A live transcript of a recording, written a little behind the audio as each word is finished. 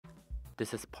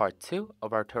This is part 2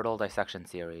 of our turtle dissection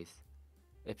series.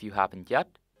 If you haven't yet,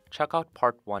 check out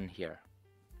part 1 here.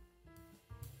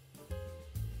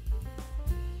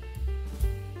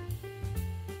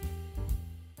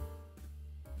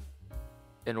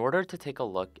 In order to take a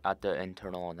look at the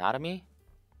internal anatomy,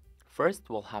 first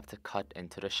we'll have to cut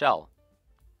into the shell.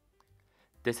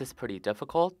 This is pretty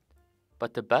difficult,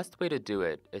 but the best way to do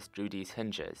it is through these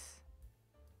hinges.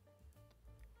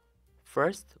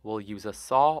 First, we'll use a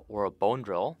saw or a bone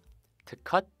drill to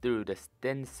cut through this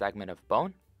thin segment of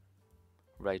bone,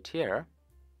 right here,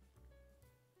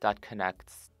 that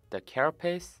connects the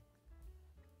carapace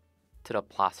to the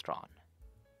plastron.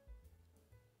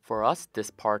 For us,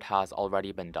 this part has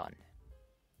already been done.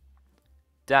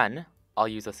 Then, I'll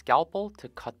use a scalpel to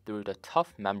cut through the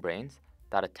tough membranes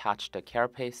that attach the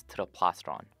carapace to the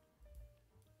plastron.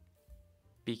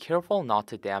 Be careful not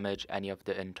to damage any of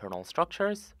the internal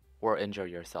structures or injure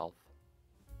yourself.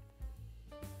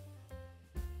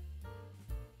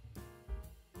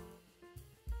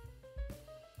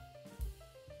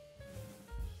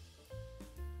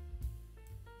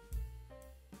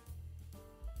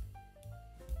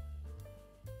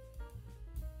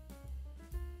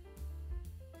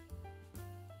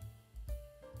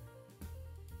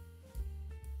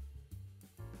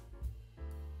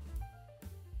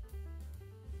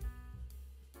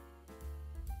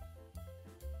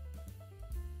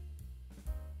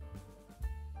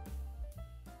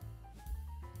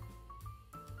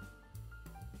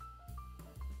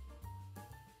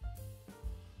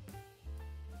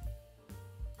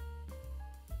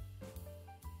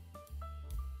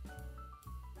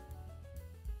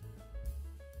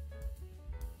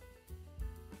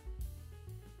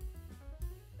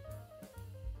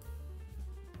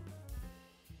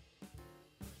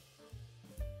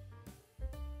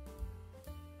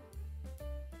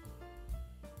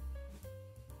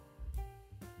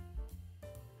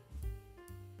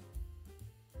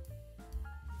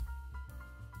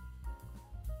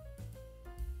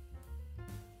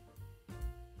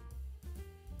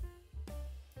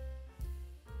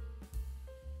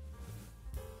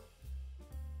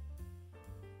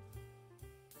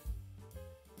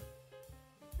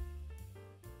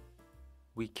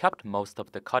 We kept most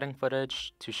of the cutting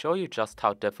footage to show you just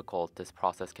how difficult this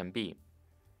process can be.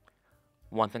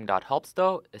 One thing that helps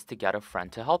though is to get a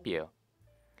friend to help you.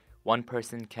 One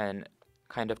person can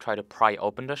kind of try to pry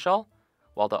open the shell,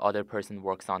 while the other person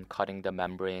works on cutting the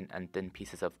membrane and thin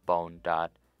pieces of bone that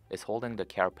is holding the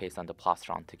carapace and the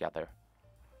plastron together.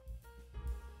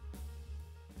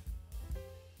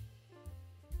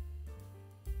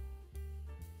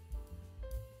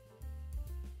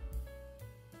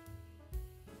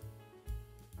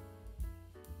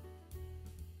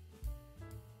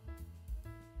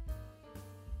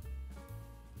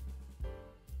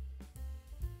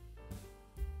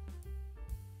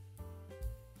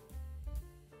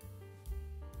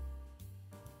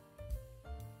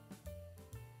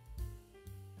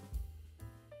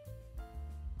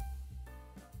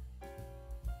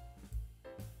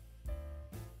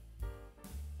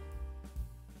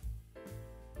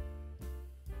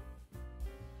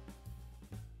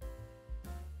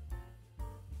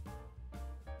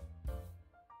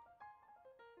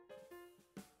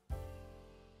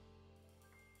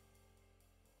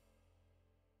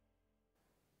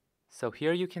 So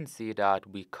here you can see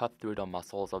that we cut through the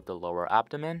muscles of the lower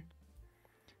abdomen,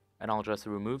 and I'll just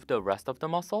remove the rest of the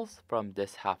muscles from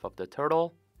this half of the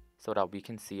turtle so that we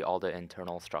can see all the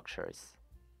internal structures.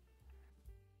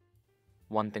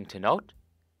 One thing to note,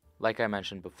 like I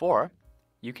mentioned before,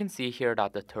 you can see here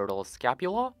that the turtle's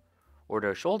scapula, or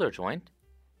their shoulder joint,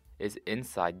 is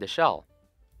inside the shell.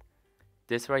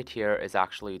 This right here is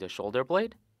actually the shoulder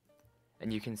blade,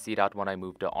 and you can see that when I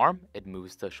move the arm, it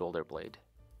moves the shoulder blade.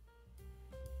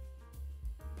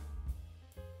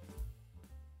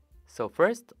 So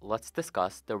first, let's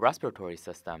discuss the respiratory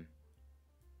system.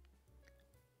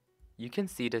 You can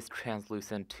see this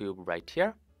translucent tube right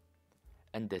here,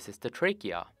 and this is the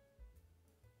trachea.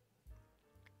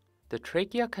 The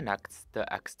trachea connects the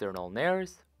external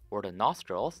nares, or the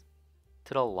nostrils,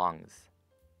 to the lungs.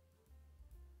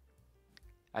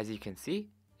 As you can see,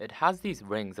 it has these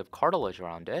rings of cartilage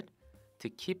around it to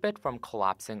keep it from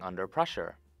collapsing under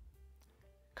pressure,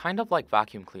 kind of like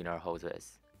vacuum cleaner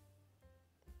hoses.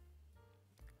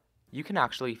 You can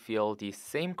actually feel these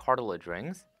same cartilage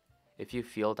rings if you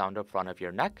feel down the front of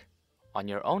your neck on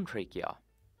your own trachea.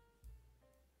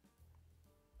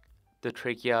 The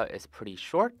trachea is pretty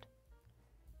short,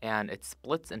 and it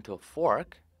splits into a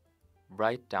fork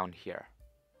right down here.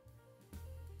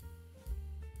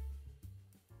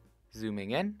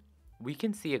 Zooming in, we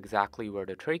can see exactly where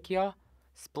the trachea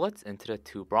splits into the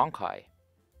two bronchi.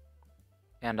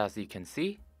 And as you can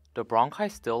see, the bronchi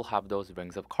still have those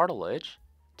rings of cartilage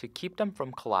to keep them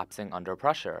from collapsing under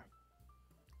pressure.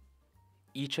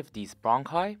 Each of these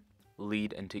bronchi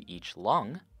lead into each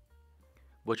lung,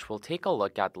 which we'll take a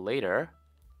look at later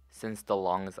since the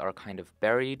lungs are kind of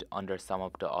buried under some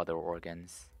of the other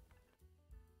organs.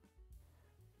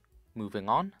 Moving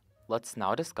on, let's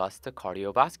now discuss the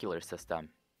cardiovascular system.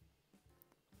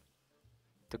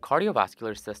 The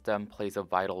cardiovascular system plays a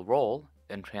vital role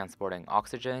in transporting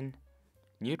oxygen,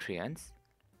 nutrients,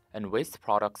 and waste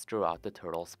products throughout the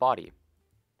turtle's body.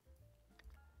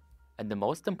 And the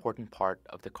most important part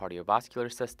of the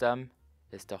cardiovascular system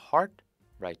is the heart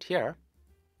right here,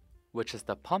 which is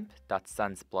the pump that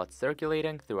sends blood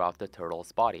circulating throughout the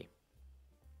turtle's body.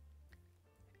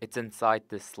 It's inside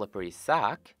this slippery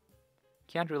sac,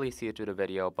 can't really see it through the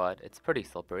video, but it's pretty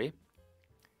slippery,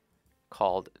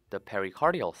 called the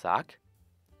pericardial sac,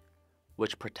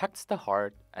 which protects the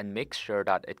heart and makes sure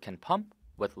that it can pump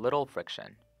with little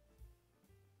friction.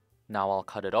 Now I'll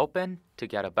cut it open to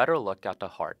get a better look at the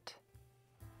heart.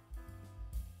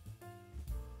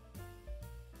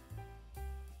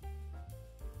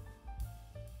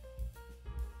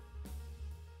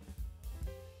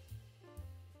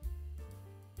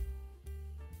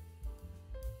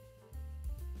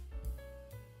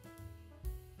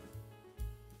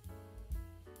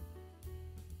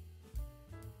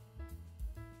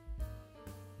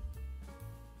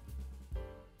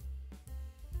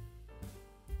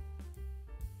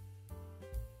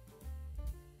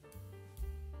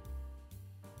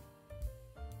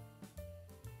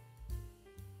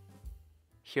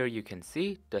 Here you can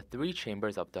see the three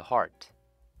chambers of the heart.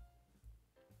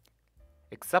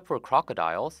 Except for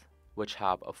crocodiles, which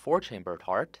have a four-chambered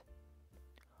heart,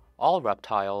 all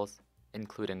reptiles,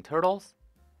 including turtles,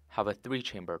 have a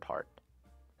three-chambered heart.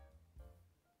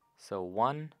 So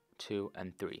 1, 2,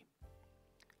 and 3.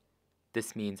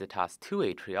 This means it has two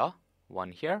atria,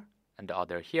 one here and the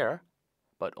other here,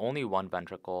 but only one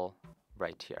ventricle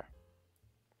right here.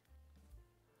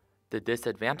 The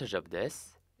disadvantage of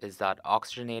this is that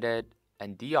oxygenated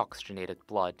and deoxygenated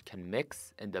blood can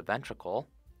mix in the ventricle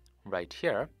right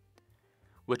here,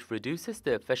 which reduces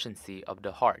the efficiency of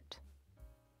the heart.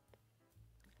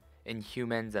 In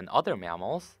humans and other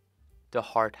mammals, the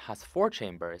heart has four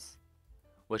chambers,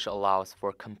 which allows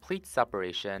for complete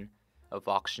separation of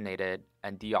oxygenated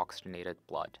and deoxygenated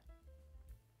blood.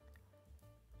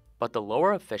 But the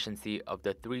lower efficiency of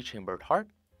the three-chambered heart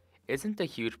isn't a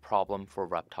huge problem for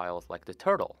reptiles like the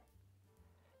turtle,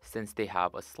 since they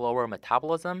have a slower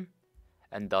metabolism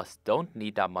and thus don't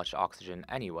need that much oxygen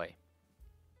anyway.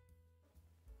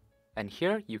 And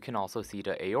here you can also see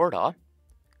the aorta,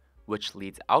 which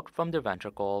leads out from the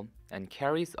ventricle and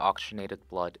carries oxygenated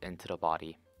blood into the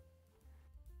body.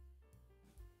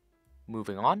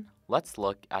 Moving on, let's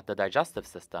look at the digestive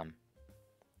system.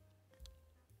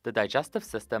 The digestive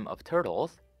system of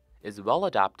turtles is well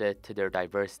adapted to their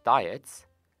diverse diets,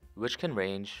 which can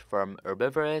range from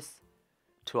herbivorous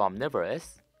to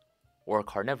omnivorous or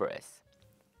carnivorous,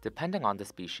 depending on the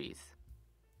species.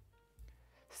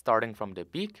 Starting from the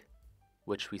beak,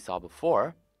 which we saw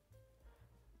before,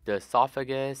 the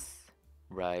esophagus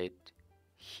right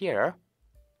here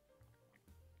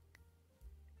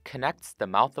connects the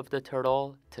mouth of the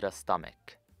turtle to the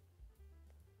stomach.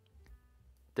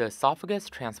 The esophagus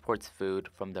transports food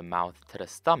from the mouth to the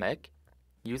stomach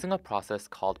using a process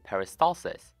called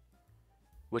peristalsis,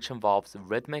 which involves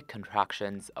rhythmic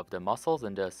contractions of the muscles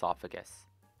in the esophagus.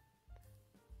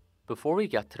 Before we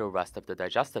get to the rest of the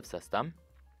digestive system,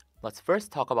 let's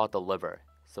first talk about the liver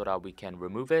so that we can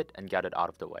remove it and get it out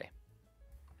of the way.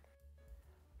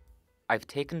 I've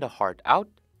taken the heart out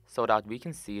so that we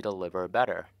can see the liver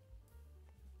better.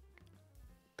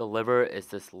 The liver is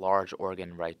this large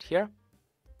organ right here,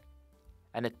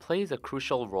 and it plays a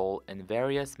crucial role in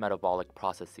various metabolic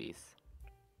processes.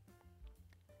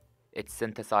 It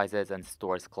synthesizes and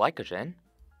stores glycogen,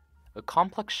 a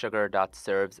complex sugar that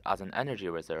serves as an energy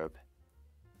reserve.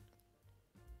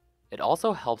 It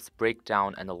also helps break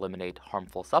down and eliminate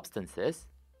harmful substances,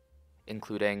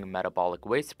 including metabolic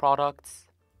waste products,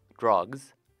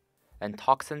 drugs, and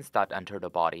toxins that enter the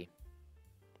body.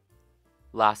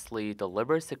 Lastly, the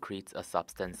liver secretes a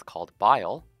substance called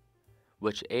bile,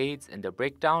 which aids in the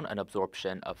breakdown and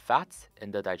absorption of fats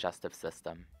in the digestive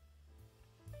system.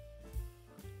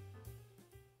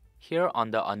 Here on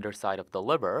the underside of the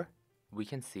liver, we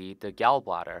can see the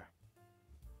gallbladder.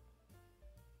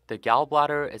 The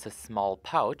gallbladder is a small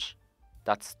pouch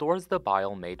that stores the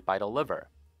bile made by the liver.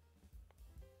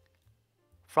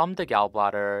 From the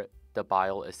gallbladder, the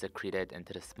bile is secreted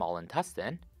into the small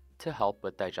intestine to help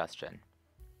with digestion.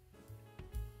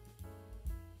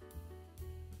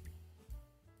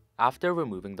 After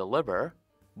removing the liver,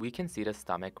 we can see the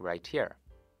stomach right here.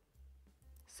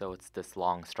 So it's this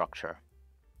long structure.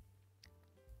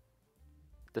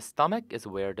 The stomach is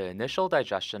where the initial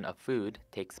digestion of food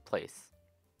takes place.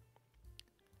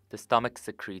 The stomach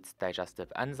secretes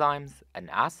digestive enzymes and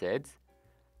acids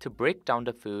to break down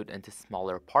the food into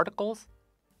smaller particles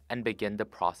and begin the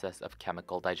process of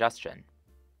chemical digestion.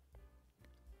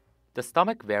 The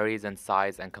stomach varies in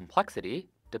size and complexity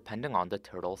depending on the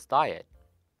turtle's diet.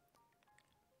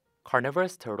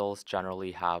 Carnivorous turtles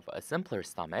generally have a simpler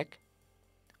stomach,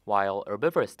 while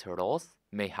herbivorous turtles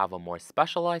may have a more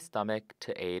specialized stomach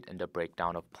to aid in the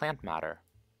breakdown of plant matter.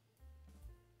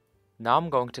 Now I'm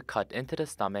going to cut into the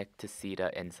stomach to see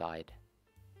the inside.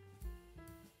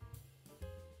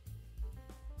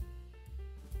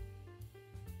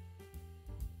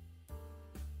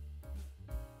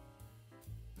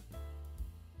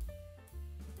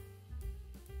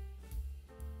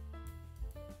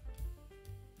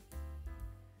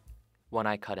 When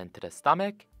I cut into the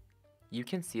stomach, you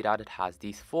can see that it has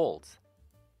these folds.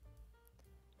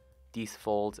 These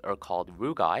folds are called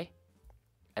rugae,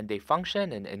 and they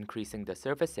function in increasing the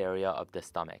surface area of the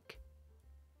stomach.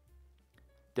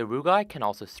 The rugae can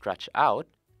also stretch out,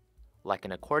 like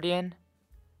an accordion,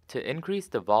 to increase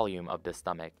the volume of the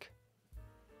stomach.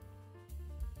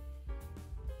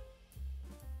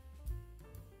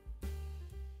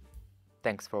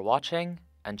 Thanks for watching,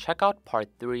 and check out part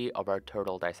 3 of our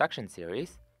turtle dissection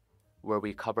series, where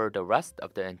we cover the rest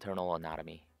of the internal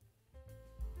anatomy.